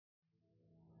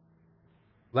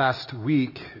Last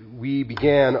week, we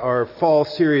began our fall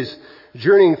series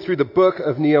journeying through the book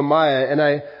of Nehemiah, and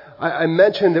I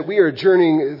mentioned that we are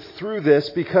journeying through this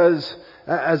because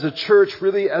as a church,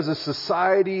 really as a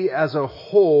society as a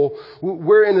whole,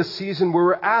 we're in a season where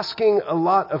we're asking a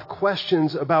lot of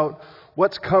questions about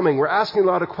what's coming. We're asking a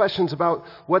lot of questions about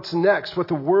what's next, what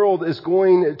the world is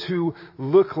going to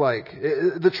look like.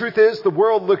 The truth is, the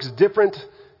world looks different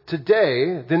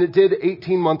today than it did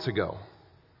 18 months ago.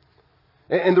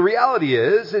 And the reality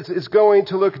is, it's going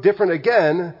to look different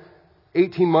again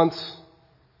 18 months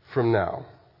from now.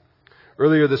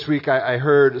 Earlier this week, I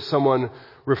heard someone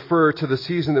refer to the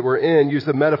season that we're in, use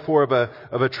the metaphor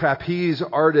of a trapeze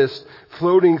artist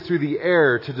floating through the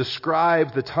air to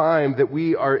describe the time that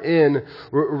we are in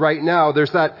right now.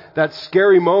 There's that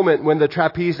scary moment when the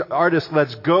trapeze artist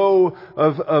lets go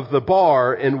of the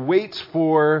bar and waits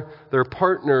for their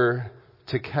partner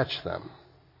to catch them.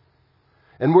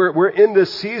 And we're in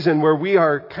this season where we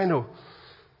are kind of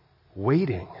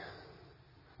waiting.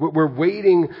 We're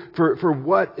waiting for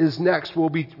what is next.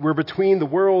 We're between the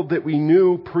world that we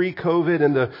knew pre-COVID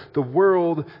and the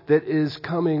world that is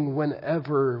coming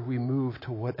whenever we move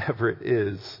to whatever it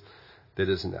is that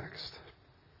is next.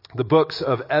 The books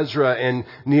of Ezra and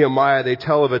Nehemiah, they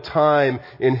tell of a time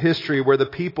in history where the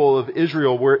people of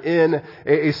Israel were in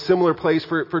a similar place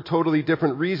for totally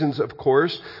different reasons, of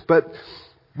course. But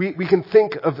we can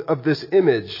think of this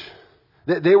image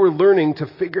that they were learning to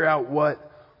figure out what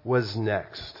was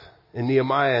next. And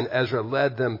Nehemiah and Ezra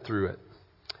led them through it.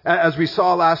 As we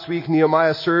saw last week,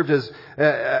 Nehemiah served as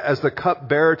the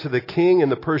cupbearer to the king in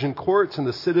the Persian courts in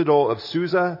the citadel of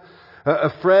Susa. A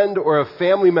friend or a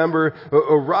family member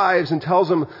arrives and tells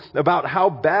him about how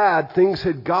bad things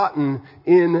had gotten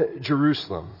in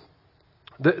Jerusalem.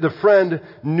 The friend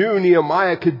knew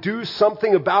Nehemiah could do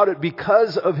something about it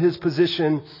because of his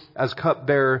position as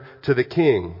cupbearer to the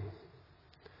king.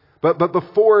 But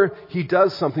before he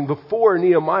does something, before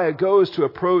Nehemiah goes to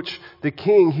approach the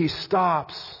king, he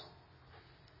stops.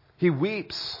 He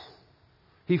weeps.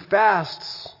 He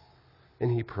fasts.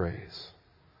 And he prays.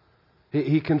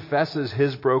 He confesses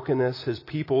his brokenness, his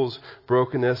people's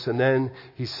brokenness, and then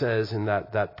he says in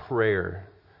that prayer,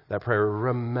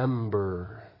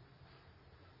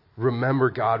 Remember,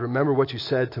 God, remember what you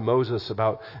said to Moses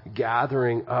about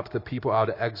gathering up the people out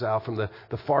of exile from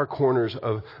the far corners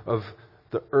of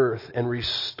the earth and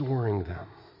restoring them.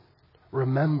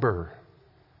 Remember,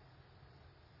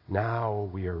 now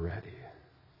we are ready.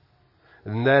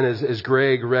 And then as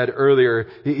Greg read earlier,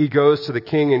 he goes to the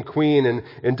king and queen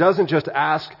and doesn't just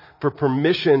ask for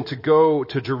permission to go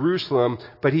to Jerusalem,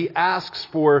 but he asks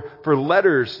for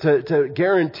letters to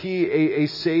guarantee a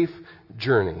safe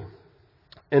journey.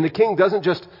 And the king doesn't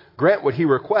just grant what he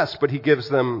requests, but he gives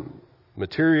them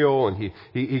material and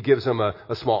he gives them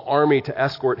a small army to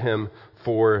escort him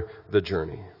for the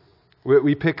journey.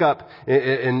 We pick up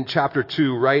in chapter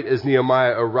 2 right as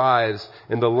Nehemiah arrives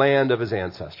in the land of his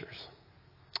ancestors.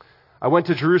 I went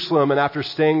to Jerusalem, and after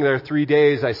staying there 3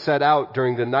 days, I set out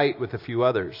during the night with a few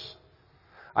others.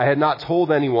 I had not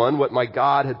told anyone what my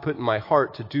God had put in my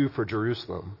heart to do for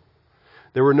Jerusalem.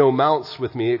 There were no mounts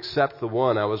with me except the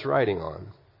one I was riding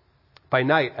on. By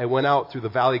night, I went out through the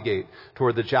valley gate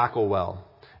toward the jackal well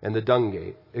and the dung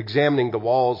gate, examining the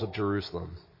walls of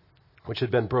Jerusalem, which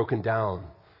had been broken down,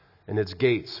 and its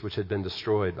gates, which had been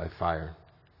destroyed by fire.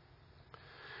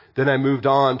 Then I moved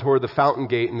on toward the fountain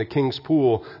gate and the king's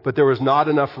pool, but there was not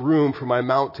enough room for my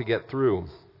mount to get through.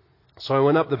 So I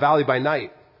went up the valley by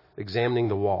night, examining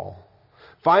the wall.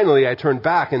 Finally, I turned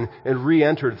back and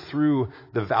re-entered through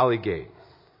the valley gate.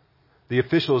 The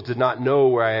officials did not know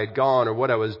where I had gone or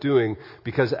what I was doing,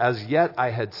 because as yet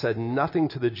I had said nothing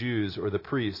to the Jews or the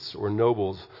priests or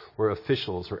nobles or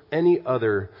officials or any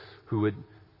others who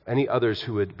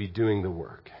would be doing the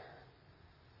work.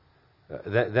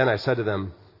 Then I said to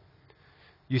them,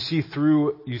 You see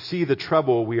the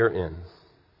trouble we are in.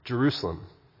 Jerusalem.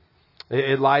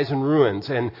 It lies in ruins,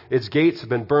 and its gates have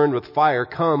been burned with fire.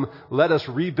 Come, let us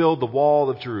rebuild the wall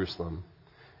of Jerusalem,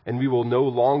 and we will no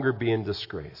longer be in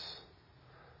disgrace.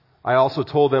 I also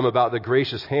told them about the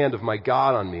gracious hand of my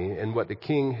God on me and what the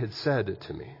king had said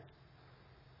to me.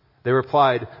 They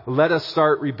replied, Let us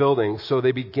start rebuilding. So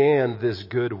they began this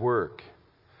good work.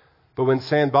 But when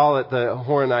Sanballat the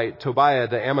Horonite, Tobiah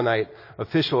the Ammonite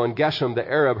official, and Geshem the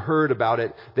Arab heard about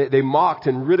it, they mocked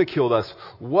and ridiculed us.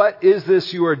 What is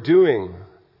this you are doing?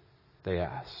 They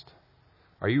asked.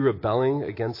 Are you rebelling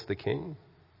against the king?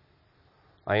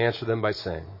 I answered them by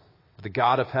saying, The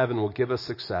God of heaven will give us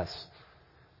success.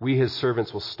 We, his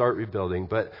servants, will start rebuilding.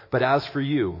 But as for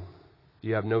you,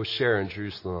 you have no share in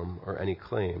Jerusalem or any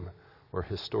claim or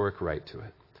historic right to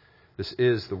it. This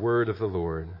is the word of the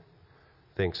Lord.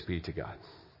 Thanks be to God.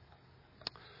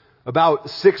 About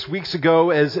 6 weeks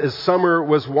ago, as summer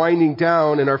was winding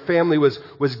down and our family was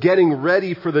getting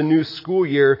ready for the new school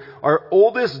year, our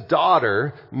oldest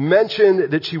daughter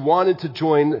mentioned that she wanted to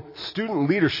join student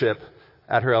leadership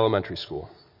at her elementary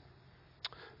school.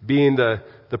 Being the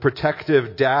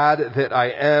protective dad that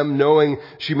I am, knowing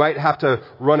she might have to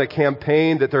run a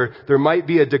campaign, that there might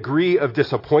be a degree of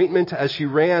disappointment as she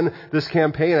ran this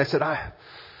campaign, I said,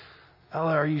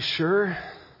 Ella, are you sure?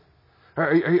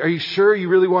 Are you sure you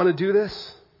really want to do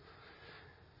this?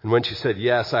 And when she said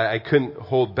yes, I couldn't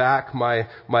hold back my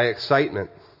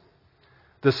excitement.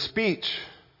 The speech,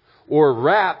 or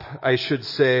rap, I should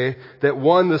say, that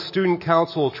won the student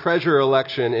council treasurer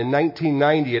election in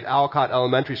 1990 at Alcott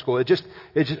Elementary School, I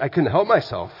couldn't help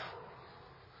myself.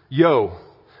 Yo,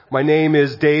 my name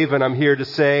is Dave, and I'm here to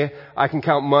say I can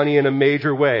count money in a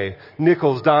major way.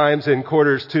 Nickels, dimes, and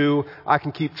quarters too. I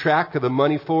can keep track of the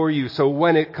money for you. So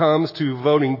when it comes to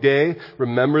voting day,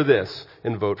 remember this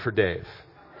and vote for Dave.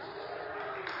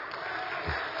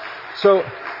 So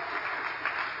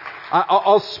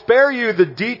I'll spare you the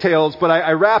details, but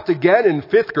I rapped again in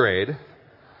 5th grade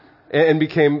and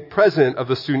became president of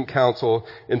the student council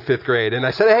in 5th grade. And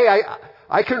I said, hey,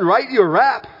 I can write you a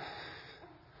rap.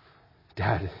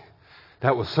 Dad,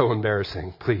 that was so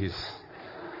embarrassing. Please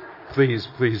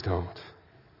don't.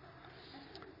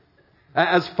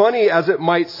 As funny as it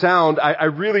might sound, I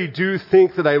really do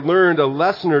think that I learned a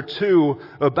lesson or two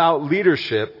about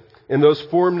leadership in those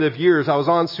formative years. I was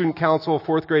on student council,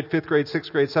 4th grade, 5th grade,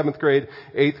 6th grade, 7th grade,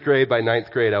 8th grade. By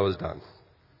 9th grade, I was done.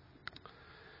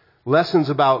 Lessons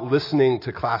about listening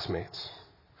to classmates,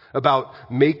 about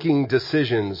making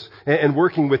decisions and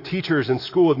working with teachers and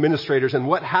school administrators, and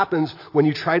what happens when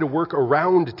you try to work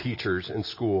around teachers and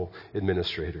school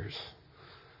administrators.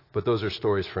 But those are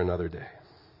stories for another day.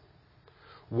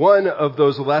 One of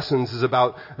those lessons is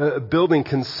about building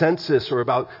consensus or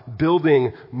about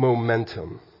building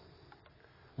momentum.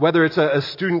 Whether it's a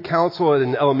student council at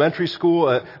an elementary school,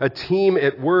 a team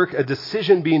at work, a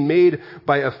decision being made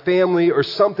by a family, or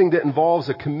something that involves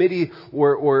a committee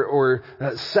or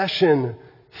a session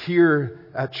here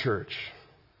at church.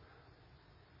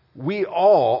 We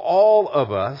all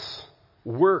of us,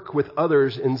 work with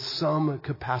others in some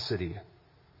capacity.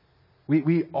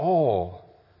 We all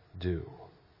do.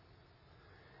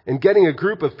 And getting a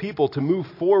group of people to move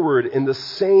forward in the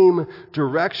same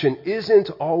direction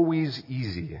isn't always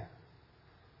easy.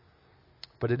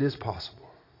 But it is possible.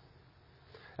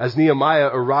 As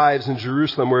Nehemiah arrives in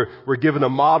Jerusalem, we're given a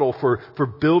model for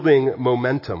building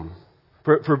momentum,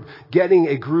 for getting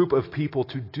a group of people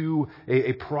to do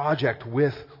a project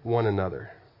with one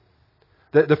another.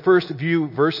 The first few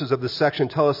verses of this section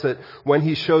tell us that when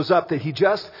he shows up, that he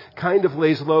just kind of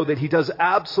lays low, that he does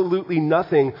absolutely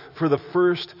nothing for the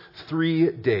first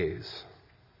 3 days.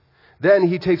 Then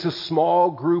he takes a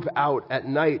small group out at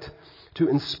night to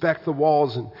inspect the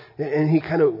walls, and he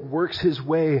kind of works his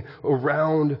way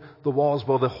around the walls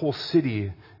while the whole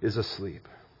city is asleep.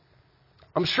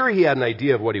 I'm sure he had an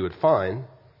idea of what he would find.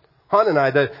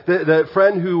 Hanani, the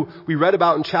friend who we read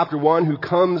about in chapter 1, who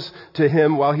comes to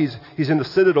him while he's in the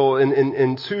citadel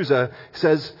in Susa,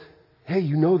 says, hey,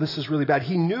 you know this is really bad.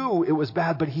 He knew it was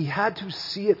bad, but he had to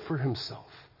see it for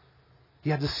himself.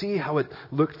 He had to see how it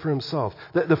looked for himself.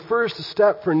 The first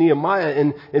step for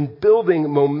Nehemiah in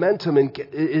building momentum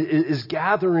is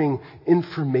gathering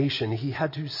information. He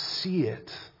had to see it.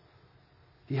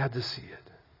 He had to see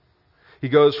it. He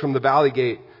goes from the valley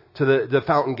gate to the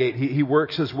fountain gate. He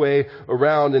works his way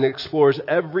around and explores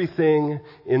everything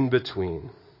in between.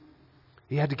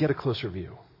 He had to get a closer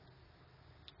view.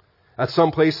 At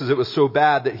some places it was so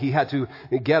bad that he had to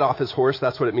get off his horse.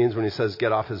 That's what it means when he says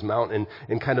get off his mount,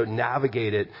 and kind of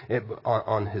navigate it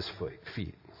on his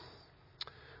feet.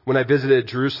 When I visited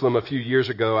Jerusalem a few years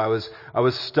ago, I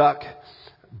was struck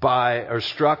by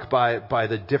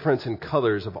the difference in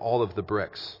colors of all of the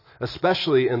bricks,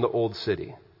 especially in the old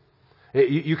city.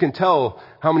 You can tell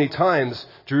how many times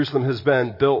Jerusalem has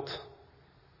been built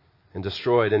and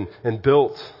destroyed and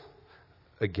built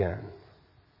again.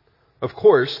 Of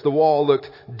course, the wall looked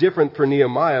different for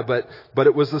Nehemiah, but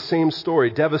it was the same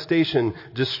story. Devastation,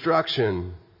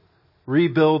 destruction,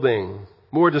 rebuilding,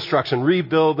 more destruction,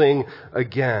 rebuilding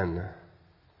again.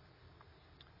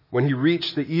 When he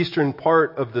reached the eastern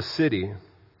part of the city,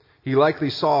 he likely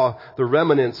saw the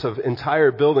remnants of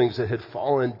entire buildings that had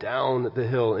fallen down the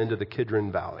hill into the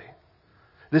Kidron Valley.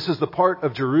 This is the part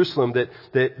of Jerusalem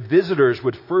that visitors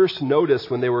would first notice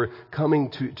when they were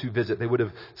coming to visit. They would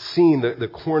have seen the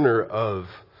corner of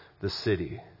the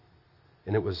city,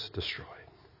 and it was destroyed.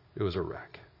 It was a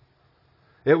wreck.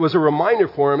 It was a reminder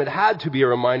for him, it had to be a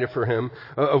reminder for him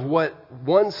of what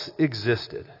once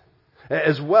existed,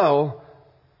 as well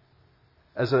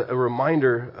as a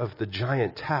reminder of the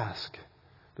giant task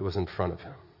that was in front of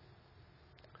him.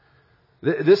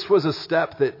 This was a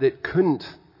step that couldn't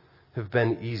have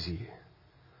been easy,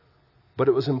 but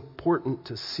it was important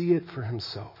to see it for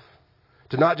himself,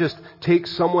 to not just take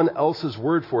someone else's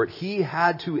word for it. He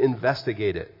had to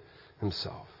investigate it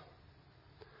himself.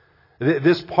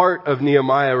 This part of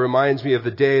Nehemiah reminds me of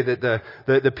the day that the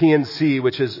PNC,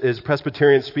 which is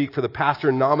Presbyterian speak for the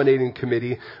pastor nominating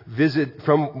committee,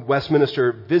 from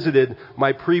Westminster, visited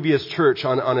my previous church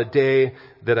on a day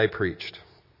that I preached.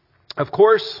 Of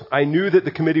course, I knew that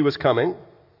the committee was coming,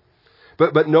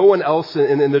 but no one else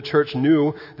in the church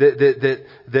knew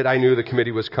that I knew the committee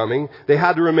was coming. They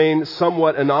had to remain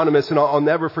somewhat anonymous, and I'll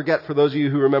never forget, for those of you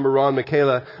who remember Ron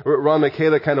Michaela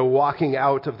kind of walking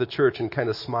out of the church and kind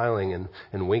of smiling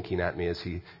and winking at me as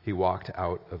he walked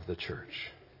out of the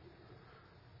church.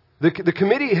 The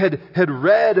committee had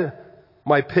read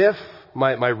my PIF,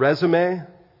 my resume.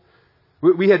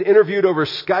 We had interviewed over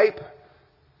Skype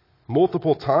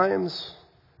multiple times.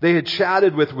 They had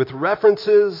chatted with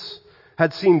references,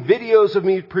 had seen videos of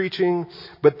me preaching,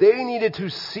 but they needed to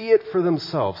see it for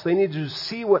themselves. They needed to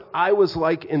see what I was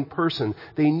like in person.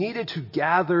 They needed to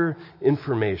gather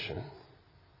information.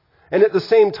 And at the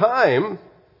same time,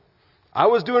 I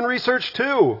was doing research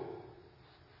too.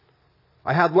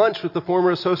 I had lunch with the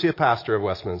former associate pastor of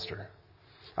Westminster.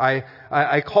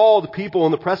 I called people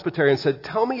in the presbytery and said,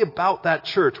 tell me about that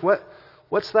church.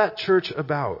 What's that church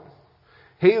about?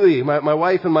 Haley, my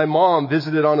wife, and my mom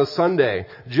visited on a Sunday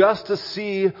just to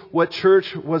see what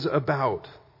church was about.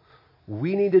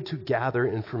 We needed to gather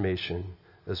information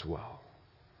as well.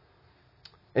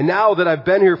 And now that I've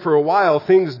been here for a while,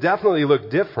 things definitely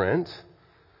look different,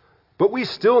 but we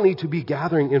still need to be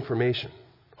gathering information,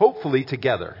 hopefully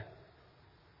together.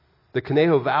 The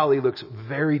Conejo Valley looks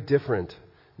very different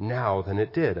now than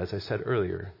it did, as I said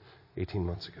earlier, 18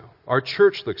 months ago. Our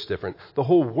church looks different. The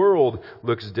whole world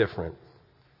looks different.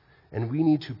 And we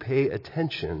need to pay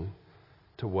attention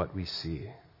to what we see.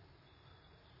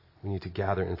 We need to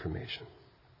gather information.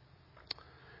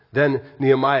 Then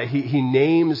Nehemiah, he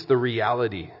names the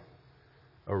reality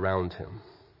around him.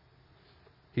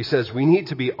 He says, we need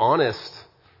to be honest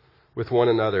with one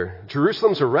another.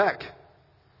 Jerusalem's a wreck.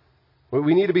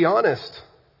 We need to be honest.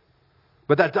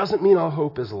 But that doesn't mean all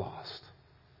hope is lost.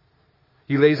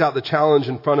 He lays out the challenge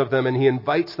in front of them, and he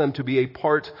invites them to be a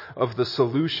part of the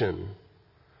solution.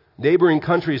 Neighboring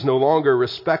countries no longer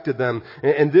respected them,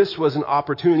 and this was an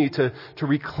opportunity to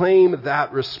reclaim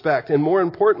that respect. And more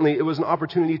importantly, it was an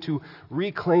opportunity to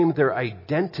reclaim their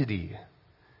identity.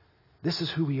 This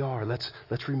is who we are. Let's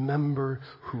remember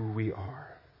who we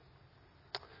are.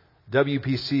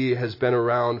 WPC has been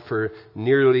around for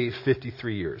nearly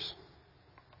 53 years.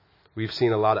 We've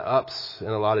seen a lot of ups and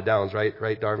a lot of downs, right,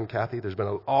 Darvin, Kathy? There's been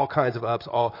all kinds of ups,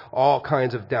 all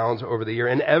kinds of downs over the year,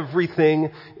 and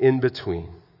everything in between.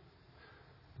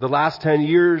 The last 10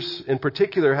 years in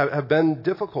particular have been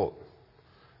difficult.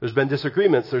 There's been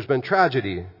disagreements. There's been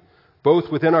tragedy,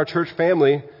 both within our church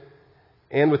family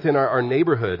and within our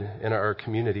neighborhood and our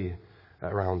community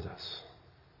around us.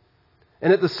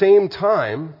 And at the same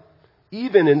time,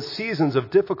 even in seasons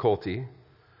of difficulty,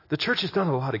 the church has done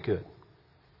a lot of good.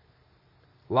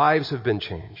 Lives have been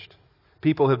changed.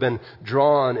 People have been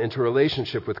drawn into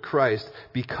relationship with Christ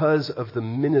because of the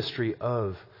ministry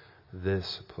of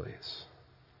this place.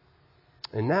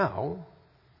 And now,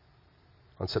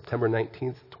 on September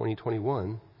 19th,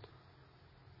 2021,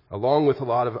 along with a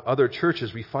lot of other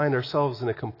churches, we find ourselves in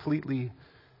a completely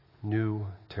new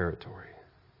territory.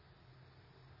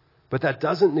 But that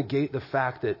doesn't negate the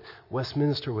fact that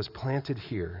Westminster was planted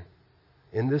here,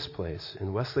 in this place,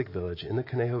 in Westlake Village, in the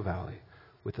Conejo Valley,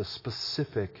 with a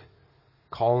specific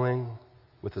calling,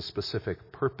 with a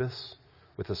specific purpose,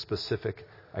 with a specific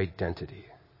identity.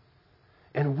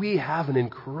 And we have an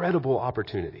incredible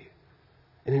opportunity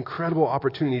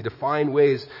to find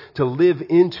ways to live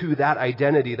into that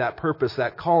identity, that purpose,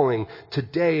 that calling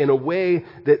today in a way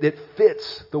that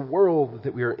fits the world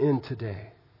that we are in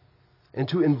today. And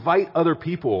to invite other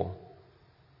people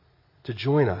to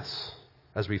join us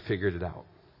as we figured it out.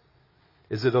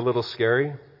 Is it a little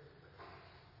scary?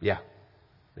 Yeah,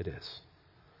 it is.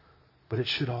 But it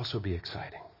should also be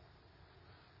exciting.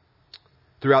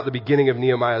 Throughout the beginning of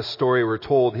Nehemiah's story, we're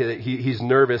told that he's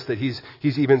nervous, that he's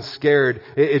even scared.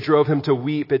 It drove him to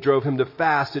weep. It drove him to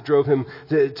fast. It drove him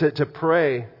to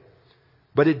pray.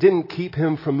 But it didn't keep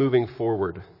him from moving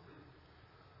forward.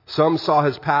 Some saw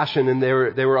his passion and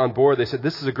they were on board. They said,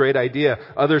 this is a great idea.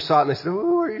 Others saw it and they said,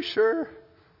 oh, are you sure?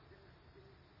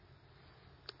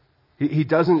 He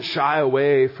doesn't shy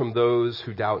away from those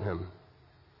who doubt him.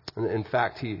 And in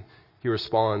fact, he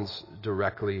responds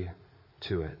directly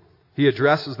to it. He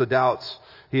addresses the doubts.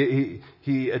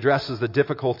 He addresses the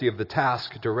difficulty of the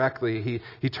task directly.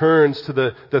 He turns to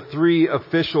the three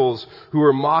officials who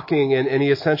are mocking, and he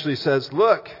essentially says,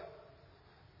 look,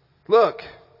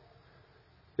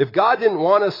 if God didn't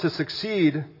want us to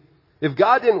succeed, if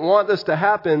God didn't want this to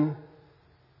happen,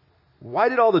 why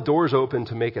did all the doors open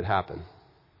to make it happen?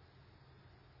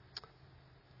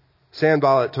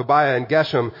 Sanballat, Tobiah, and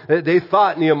Geshem, they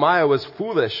thought Nehemiah was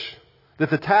foolish, that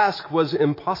the task was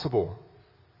impossible.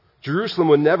 Jerusalem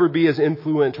would never be as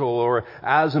influential or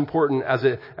as important as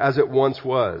it once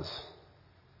was.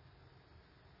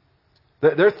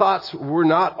 Their thoughts were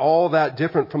not all that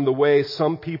different from the way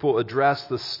some people address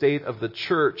the state of the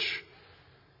church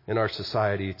in our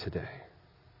society today.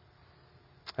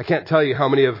 I can't tell you how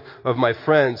many of my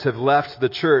friends have left the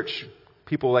church,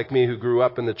 people like me who grew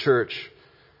up in the church,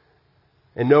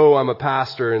 and know I'm a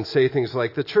pastor and say things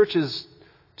like, the church is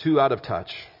too out of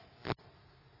touch,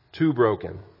 too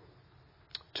broken,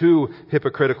 too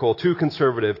hypocritical, too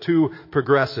conservative, too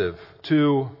progressive,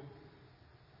 too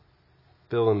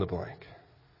fill in the blank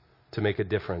to make a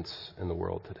difference in the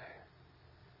world today.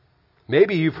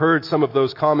 Maybe you've heard some of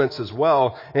those comments as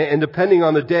well, and depending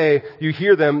on the day, you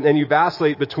hear them and you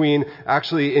vacillate between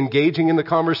actually engaging in the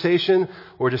conversation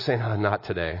or just saying, not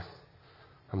today.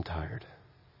 I'm tired.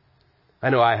 I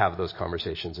know I have those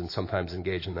conversations and sometimes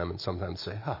engage in them and sometimes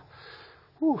say,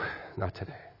 not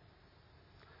today.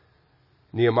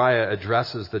 Nehemiah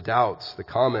addresses the doubts, the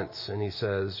comments, and he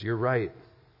says, you're right.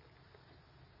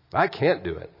 I can't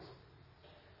do it.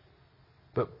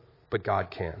 But God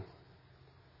can.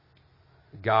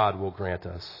 God will grant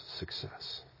us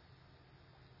success.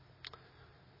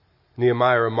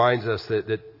 Nehemiah reminds us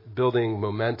that building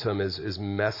momentum is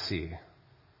messy,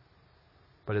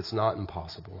 but it's not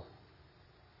impossible.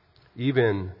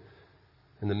 Even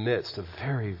in the midst of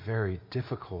very, very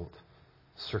difficult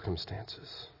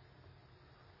circumstances.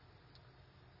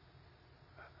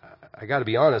 I got to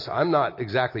be honest, I'm not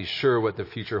exactly sure what the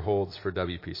future holds for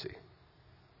WPC.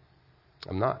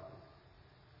 I'm not.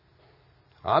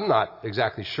 I'm not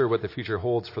exactly sure what the future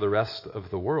holds for the rest of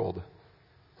the world.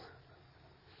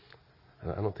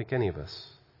 I don't think any of us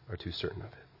are too certain of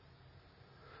it.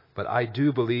 But I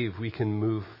do believe we can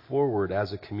move forward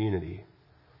as a community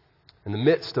in the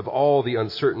midst of all the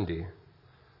uncertainty.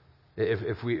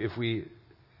 If we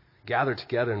gather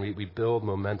together and we build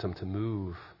momentum to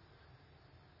move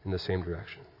in the same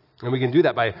direction. And we can do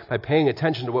that by paying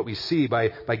attention to what we see, by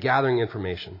gathering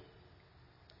information,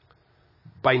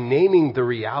 by naming the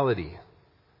reality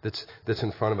that's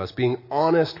in front of us, being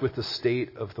honest with the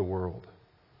state of the world,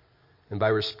 and by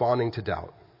responding to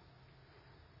doubt,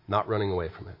 not running away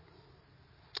from it.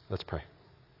 Let's pray.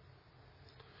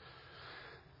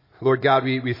 Lord God,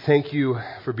 we thank you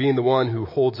for being the one who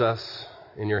holds us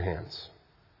in your hands,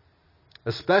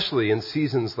 especially in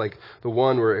seasons like the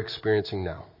one we're experiencing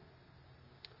now.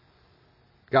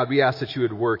 God, we ask that you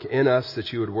would work in us,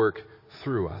 that you would work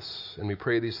through us, and we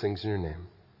pray these things in your name.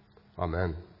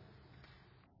 Amen.